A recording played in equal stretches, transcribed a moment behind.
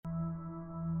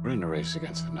We're in a race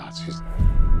against the Nazis.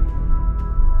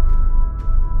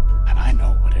 And I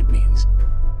know what it means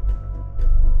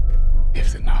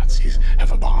if the Nazis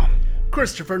have a bomb.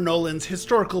 Christopher Nolan's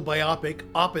historical biopic,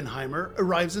 Oppenheimer,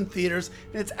 arrives in theaters,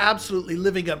 and it's absolutely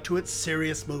living up to its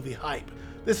serious movie hype.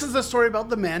 This is a story about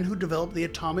the man who developed the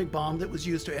atomic bomb that was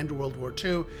used to end World War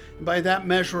II, and by that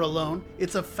measure alone,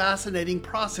 it's a fascinating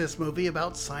process movie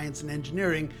about science and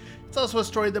engineering. It's also a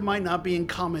story that might not be in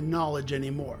common knowledge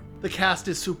anymore. The cast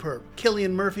is superb.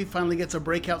 Cillian Murphy finally gets a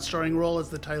breakout starring role as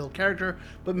the title character,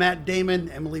 but Matt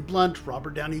Damon, Emily Blunt,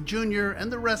 Robert Downey Jr.,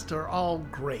 and the rest are all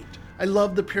great. I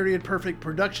love the period-perfect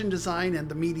production design and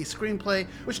the meaty screenplay,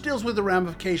 which deals with the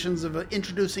ramifications of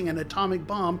introducing an atomic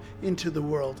bomb into the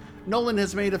world. Nolan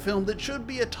has made a film that should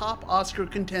be a top Oscar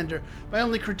contender. My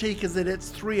only critique is that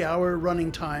its 3-hour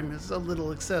running time is a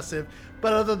little excessive,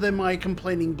 but other than my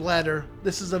complaining bladder,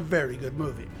 this is a very good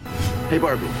movie. Hey,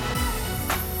 Barbie.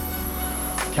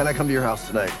 Can I come to your house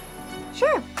tonight?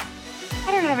 Sure.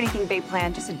 I don't have anything big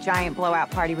planned, just a giant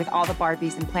blowout party with all the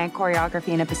Barbies and planned choreography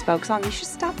and a bespoke song. You should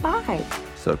stop by.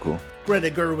 So cool. Greta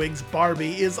Gerwig's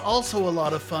Barbie is also a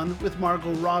lot of fun, with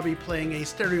Margot Robbie playing a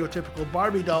stereotypical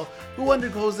Barbie doll who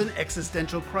undergoes an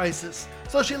existential crisis.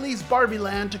 So she leaves Barbie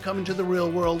Land to come into the real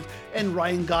world, and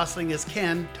Ryan Gosling as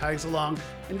Ken tags along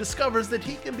and discovers that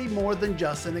he can be more than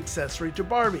just an accessory to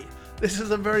Barbie. This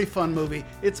is a very fun movie.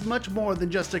 It's much more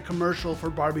than just a commercial for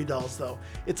Barbie dolls, though.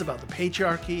 It's about the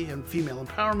patriarchy and female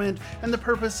empowerment and the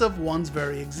purpose of one's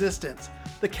very existence.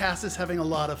 The cast is having a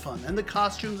lot of fun, and the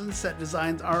costumes and set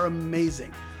designs are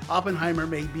amazing. Oppenheimer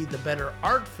may be the better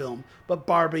art film, but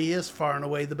Barbie is far and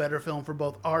away the better film for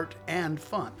both art and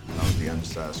fun. I was the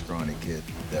undersized, scrawny kid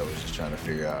that was just trying to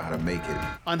figure out how to make it.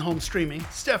 On home streaming,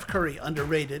 Steph Curry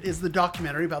Underrated is the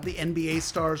documentary about the NBA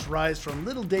star's rise from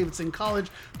Little Davidson College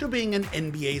to being an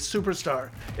NBA superstar.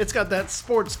 It's got that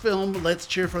sports film, let's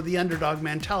cheer for the underdog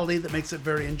mentality that makes it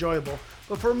very enjoyable.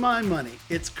 But for my money,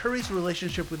 it's Curry's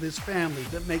relationship with his family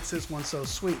that makes this one so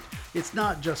sweet. It's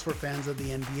not just for fans of the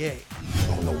NBA.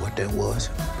 I don't know what that was,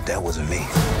 but that wasn't me.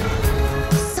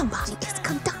 Somebody is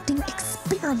conducting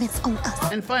experiments on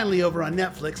us. And finally, over on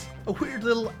Netflix, a weird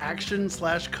little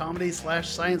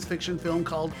action/comedy/science fiction film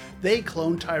called They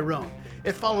Cloned Tyrone.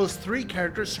 It follows 3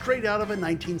 characters straight out of a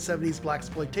 1970s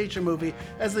blaxploitation movie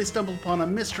as they stumble upon a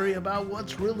mystery about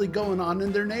what's really going on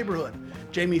in their neighborhood.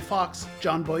 Jamie Foxx,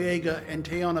 John Boyega, and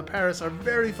Teyonah Parris are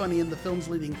very funny in the film's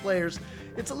leading players.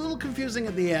 It's a little confusing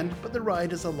at the end, but the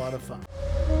ride is a lot of fun.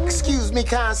 Excuse me,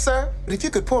 kind sir, but if you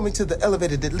could point me to the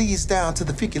elevator that leads down to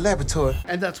the freaky laboratory.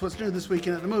 And that's what's new this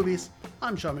weekend at the movies.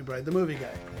 I'm Sean McBride, the movie guy.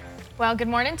 Well, good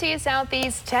morning to you,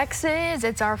 Southeast Texas.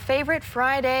 It's our favorite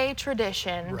Friday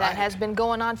tradition that has been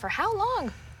going on for how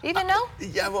long? Do you even know?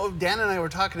 Yeah, well, Dan and I were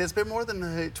talking. It's been more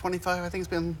than 25. I think it's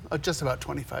been just about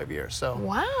 25 years. So.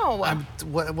 Wow.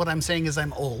 What I'm saying is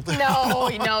I'm old. No,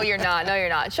 you're not. No, you're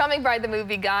not. Sean McBride, the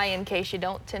movie guy, in case you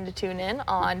don't tend to tune in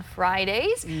on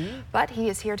Fridays. But he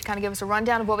is here to kind of give us a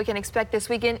rundown of what we can expect this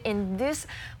weekend.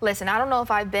 Listen, I don't know if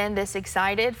I've been this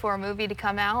excited for a movie to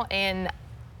come out in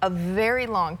a very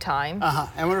long time.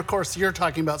 And of course, you're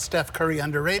talking about Steph Curry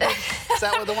Underrated. Is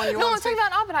that what the one you want to see? No, I'm talking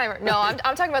about Oppenheimer. No,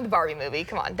 I'm talking about the Barbie movie.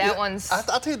 Come on, that one's...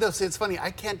 I'll tell you this, it's funny. I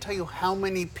can't tell you how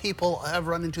many people I've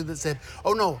run into that said,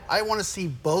 oh no, I want to see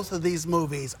both of these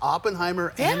movies,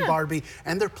 Oppenheimer and Barbie,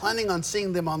 and they're planning on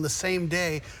seeing them on the same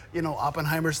day. You know,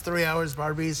 Oppenheimer's 3 hours,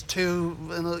 Barbie's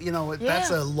 2, you know,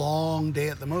 that's a long day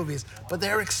at the movies. But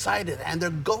they're excited, and they're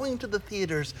going to the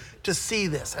theaters to see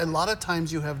this. A lot of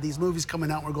times you have these movies coming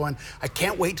out, we're going, I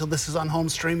can't wait till this is on home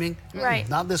streaming. Right.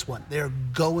 Not this one. They're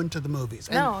going to the movies.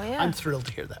 And I'm thrilled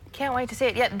to hear that. Can't wait to see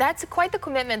it. Yeah, that's quite the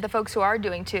commitment the folks who are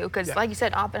doing too, because like you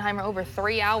said, Oppenheimer over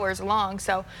 3 hours long,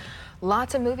 so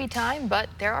lots of movie time, but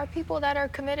there are people that are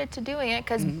committed to doing it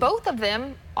because both of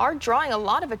them are drawing a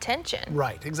lot of attention.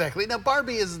 Right, exactly. Now,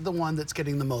 Barbie is the one that's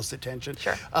getting the most attention.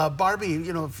 Sure. Barbie,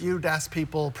 you know, if you'd asked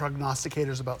people,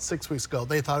 prognosticators about 6 weeks ago,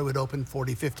 they thought it would open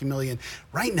 40, 50 million.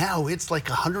 Right now, it's like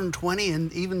 120,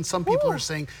 and even some people are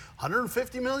saying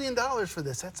 $150 million for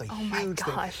this. That's a huge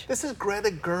thing. This is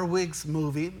Greta Gerwig's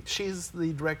movie. She's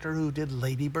the director who did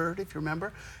Lady Bird, if you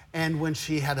remember. And when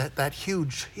she had that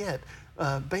huge hit,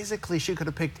 basically she could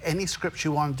have picked any script she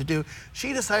wanted to do.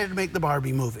 She decided to make the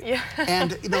Barbie movie.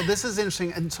 And you know, this is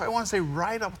interesting. And so I want to say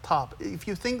right up top, if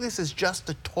you think this is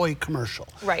just a toy commercial,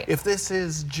 if this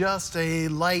is just a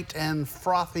light and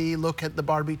frothy look at the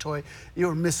Barbie toy,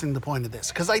 you're missing the point of this.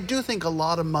 Because I do think a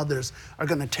lot of mothers are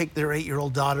going to take their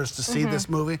 8-year-old daughters to see this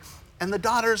movie. and the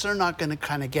daughters are not going to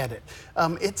kind of get it.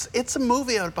 It's a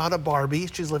movie about a Barbie.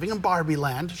 She's living in Barbie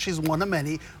land. She's one of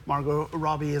many. Margot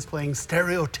Robbie is playing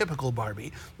stereotypical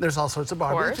Barbie. There's all sorts of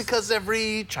Barbies because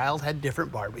every child had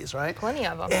different Barbies, right? Plenty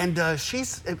of them. And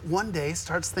she's one day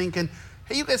starts thinking,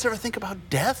 hey, you guys ever think about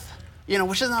death? You know,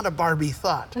 which is not a Barbie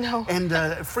thought. No. And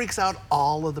freaks out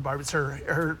all of the Barbies.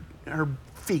 Her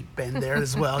feet bend there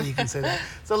as well. You can say that.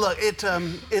 So look,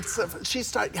 she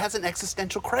has an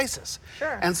existential crisis.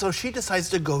 Sure. And so she decides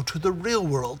to go to the real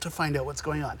world to find out what's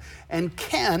going on. And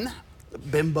Ken,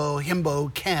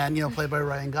 himbo Ken, you know, played by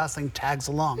Ryan Gosling, tags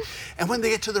along. And when they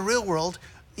get to the real world,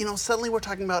 you know, suddenly we're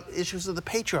talking about issues of the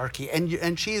patriarchy,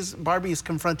 and Barbie is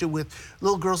confronted with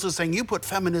little girls who are saying, you put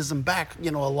feminism back,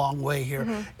 you know, a long way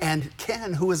here. And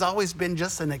Ken, who has always been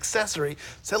just an accessory,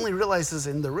 suddenly realizes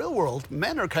in the real world,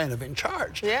 men are kind of in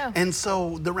charge. Yeah. And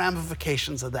so the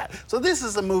ramifications of that. So this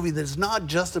is a movie that's not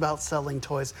just about selling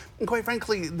toys. And quite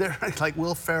frankly, they're like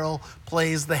Will Ferrell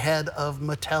plays the head of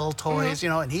Mattel Toys, you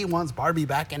know, and he wants Barbie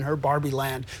back in her Barbie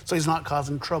land, so he's not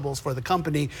causing troubles for the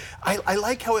company. I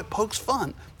like how it pokes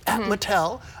fun at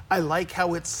Mattel. I like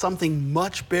how it's something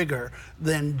much bigger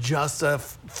than just a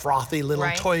frothy little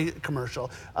toy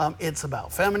commercial. It's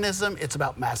about feminism. It's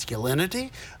about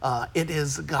masculinity. It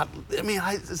has got, I mean,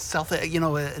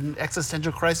 an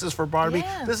existential crisis for Barbie.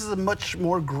 Yeah. This is a much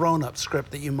more grown-up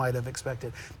script that you might have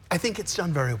expected. I think it's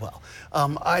done very well.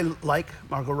 I like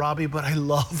Margot Robbie, but I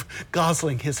love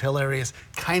Gosling. He's hilarious.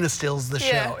 Kind of steals the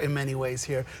show in many ways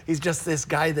here. He's just this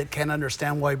guy that can't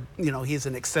understand why, you know, he's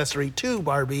an accessory to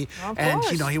Barbie, and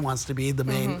you know, he wants to be the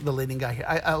main, the leading guy here.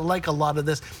 I like a lot of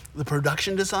this. The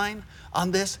production design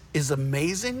on this is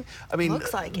amazing. I mean,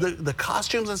 Looks like the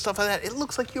costumes and stuff like that. It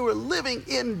looks like you were living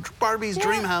in Barbie's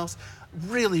dream house.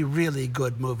 Really, really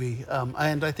good movie.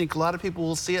 And I think a lot of people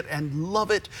will see it and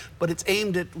love it, but it's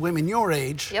aimed at women your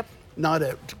age. Not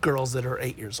at girls that are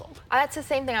 8 years old. That's the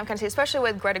same thing I'm kind of seeing, especially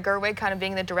with Greta Gerwig kind of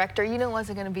being the director. You know, it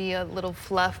wasn't going to be a little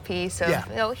fluff piece of,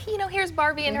 you know, here's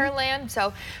Barbie in her land.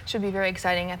 So should be very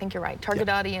exciting. I think you're right. Target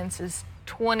audience is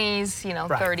 20s, you know,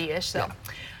 30-ish. So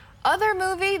other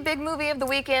movie, big movie of the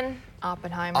weekend,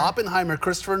 Oppenheimer. Oppenheimer,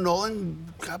 Christopher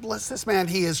Nolan, God bless this man.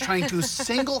 He is trying to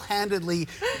single-handedly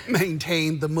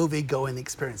maintain the movie-going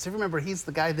experience. If you remember, he's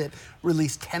the guy that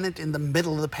released Tenet in the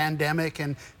middle of the pandemic,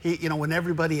 and he, you know, when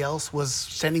everybody else was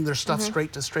sending their stuff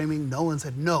straight to streaming, Nolan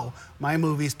said, no, my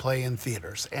movies play in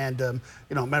theaters. And,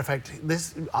 you know, matter of fact,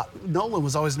 Nolan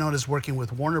was always known as working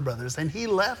with Warner Brothers, and he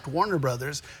left Warner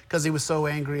Brothers because he was so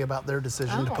angry about their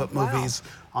decision to put movies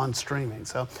on streaming.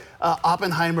 So,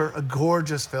 Oppenheimer, a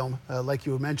gorgeous film. Like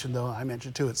you mentioned, though, I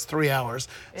mentioned too, it's 3 hours.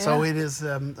 So it is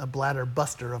a bladder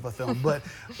buster of a film. But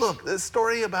look, the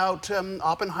story about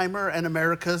Oppenheimer and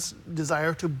America's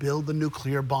desire to build the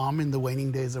nuclear bomb in the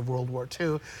waning days of World War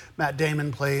II. Matt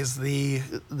Damon plays the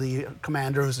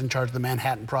commander who's in charge of the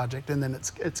Manhattan Project, and then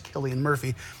it's Cillian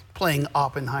Murphy playing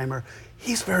Oppenheimer.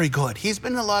 He's very good. He's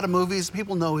been in a lot of movies.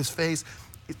 People know his face.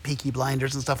 Peaky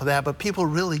Blinders and stuff like that, but people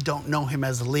really don't know him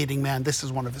as a leading man. This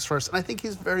is one of his first, and I think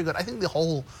he's very good. I think the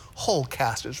whole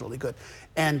cast is really good.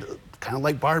 And kind of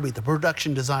like Barbie, the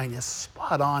production design is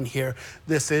spot on here.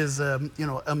 This is, you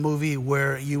know, a movie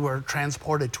where you are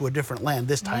transported to a different land.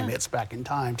 This time it's back in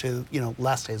time to, you know,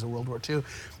 last days of World War II.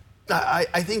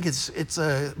 I think it's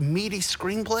a meaty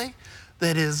screenplay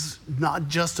that is not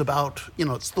just about, you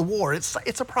know, it's the war.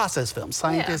 It's a process film.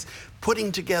 Scientists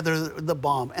putting together the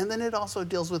bomb. And then it also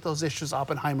deals with those issues.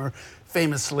 Oppenheimer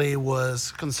famously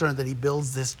was concerned that he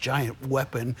builds this giant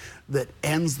weapon that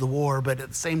ends the war, but at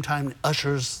the same time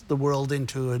ushers the world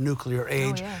into a nuclear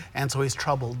age. And so he's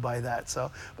troubled by that.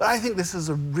 So, but I think this is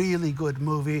a really good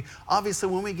movie. Obviously,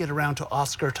 when we get around to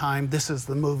Oscar time, this is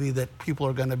the movie that people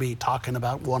are going to be talking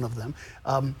about, one of them.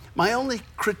 My only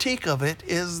critique of it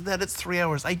is that it's 3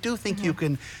 hours. I do think you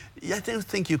can, I do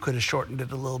think you could have shortened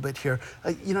it a little bit here.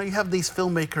 You know, you have these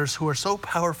filmmakers who are so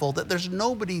powerful that there's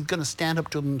nobody going to stand up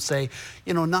to them and say,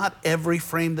 you know, not every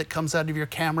frame that comes out of your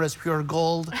camera is pure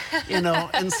gold, you know,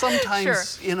 and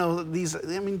sometimes, you know, these,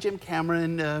 I mean, Jim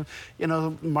Cameron, you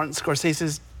know, Martin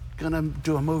Scorsese's gonna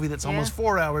do a movie that's almost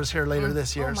 4 hours here later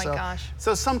this year. Oh my gosh.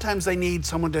 So sometimes they need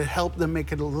someone to help them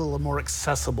make it a little more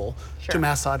accessible to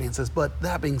mass audiences. But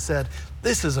that being said,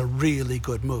 this is a really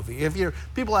good movie. If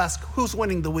people ask who's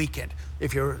winning the weekend,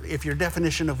 if your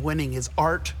definition of winning is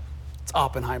art, it's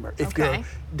Oppenheimer. If your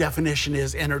definition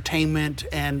is entertainment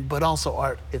but also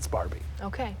art, it's Barbie.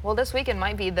 Okay. Well, this weekend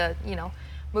might be the, you know,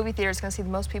 movie theater is going to see the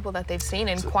most people that they've seen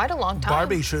in quite a long time.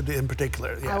 Barbie should in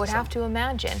particular. Yeah, I would have to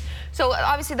imagine. So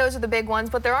obviously those are the big ones,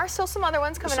 but there are still some other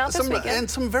ones coming out this weekend. And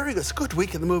some very good. It's a good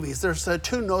week in the movies. There's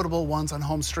two notable ones on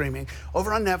home streaming.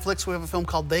 Over on Netflix, we have a film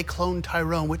called They Cloned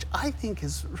Tyrone, which I think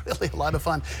is really a lot of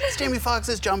fun. It's Jamie Foxx,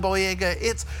 it's John Boyega.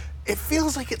 It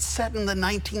feels like it's set in the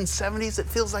 1970s. It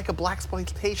feels like a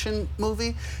blaxploitation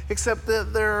movie, except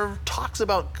that there are talks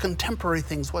about contemporary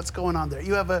things. What's going on there?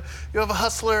 You have a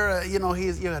hustler. You know,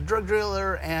 you have a drug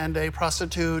dealer and a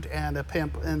prostitute and a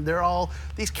pimp, and they're all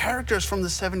these characters from the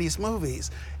 70s movies.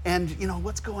 And you know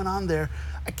what's going on there.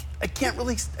 I can't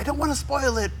really. I don't want to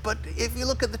spoil it, but if you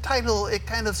look at the title, it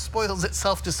kind of spoils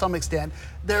itself to some extent.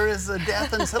 There is a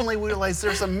death, and suddenly we realize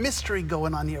there's a mystery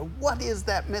going on here. What is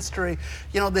that mystery?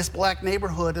 You know, this black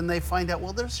neighborhood, and they find out,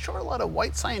 well, there's sure a lot of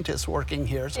white scientists working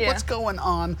here. So what's going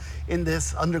on in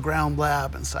this underground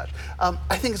lab and such?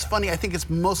 I think it's funny. I think it's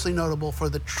mostly notable for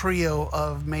the trio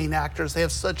of main actors. They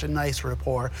have such a nice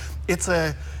rapport. It's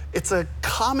a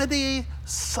comedy,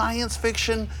 science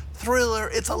fiction, thriller.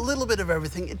 It's a little bit of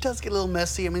everything. It does get a little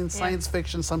messy. I mean, science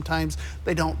fiction, sometimes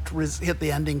they don't hit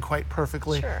the ending quite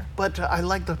perfectly. Sure. But I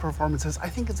like the performances. I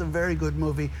think it's a very good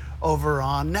movie over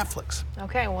on Netflix.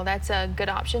 Okay, well, that's a good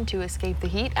option to escape the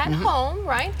heat at home,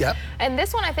 right? Yep. And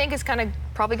this one, I think, is kind of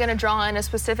probably going to draw in a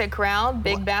specific crowd,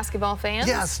 big basketball fans.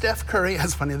 Yeah, Steph Curry.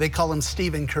 That's funny. They call him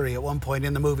Stephen Curry at one point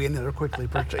in the movie, and they're quickly,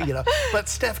 you know. But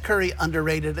Steph Curry,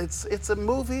 underrated. It's a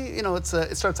movie. You know, it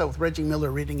starts out with Reggie Miller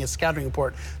reading his scouting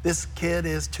report. This kid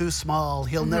is too small.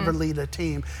 He'll never lead a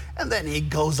team. And then he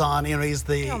goes on. You know, he's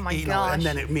the. Oh my you know, gosh. and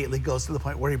then it immediately goes to the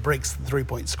point where he breaks the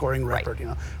three-point scoring record. You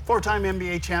know, four-time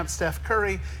NBA champ Steph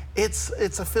Curry. It's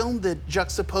a film that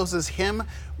juxtaposes him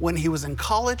when he was in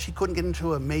college. He couldn't get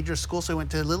into a major school, so he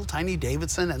went to little tiny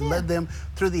Davidson and led them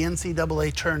through the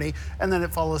NCAA tourney. And then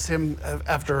it follows him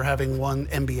after having won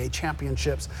NBA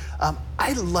championships.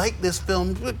 I like this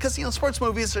film because, you know, sports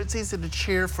movies, it's easy to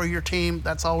cheer for your team.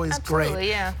 That's always great.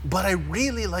 Yeah. But I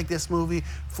really like this movie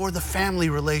for the family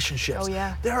relationships. Oh,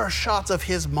 yeah. There are shots of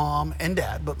his mom and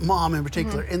dad, but mom in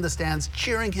particular, in the stands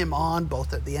cheering him on,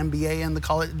 both at the NBA and the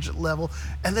college level.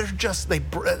 And they're just,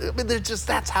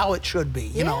 that's how it should be.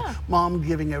 You know, mom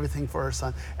giving everything for her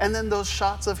son. And then those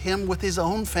shots of him with his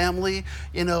own family,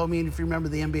 you know, I mean, if you remember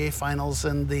the NBA finals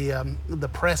and the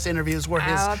press interviews where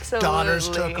his daughters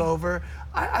took over.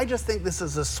 I just think this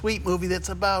is a sweet movie that's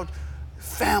about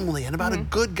family and about a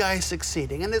good guy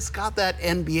succeeding. And it's got that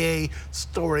NBA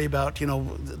story about, you know,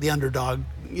 the underdog,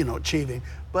 you know, achieving.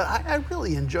 But I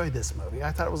really enjoyed this movie.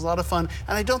 I thought it was a lot of fun.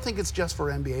 And I don't think it's just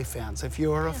for NBA fans. If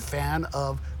you're a fan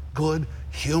of good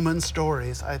human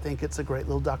stories, I think it's a great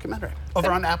little documentary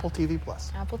over on Apple TV+.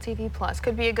 Apple TV+.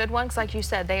 Could be a good one, because like you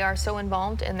said, they are so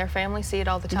involved in their family, see it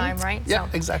all the time, right? Yeah,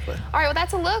 so. exactly. All right, well,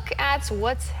 that's a look at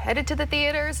what's headed to the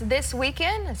theaters this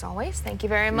weekend. As always, thank you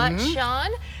very much, Sean.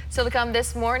 Still to come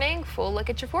this morning, full look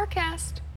at your forecast.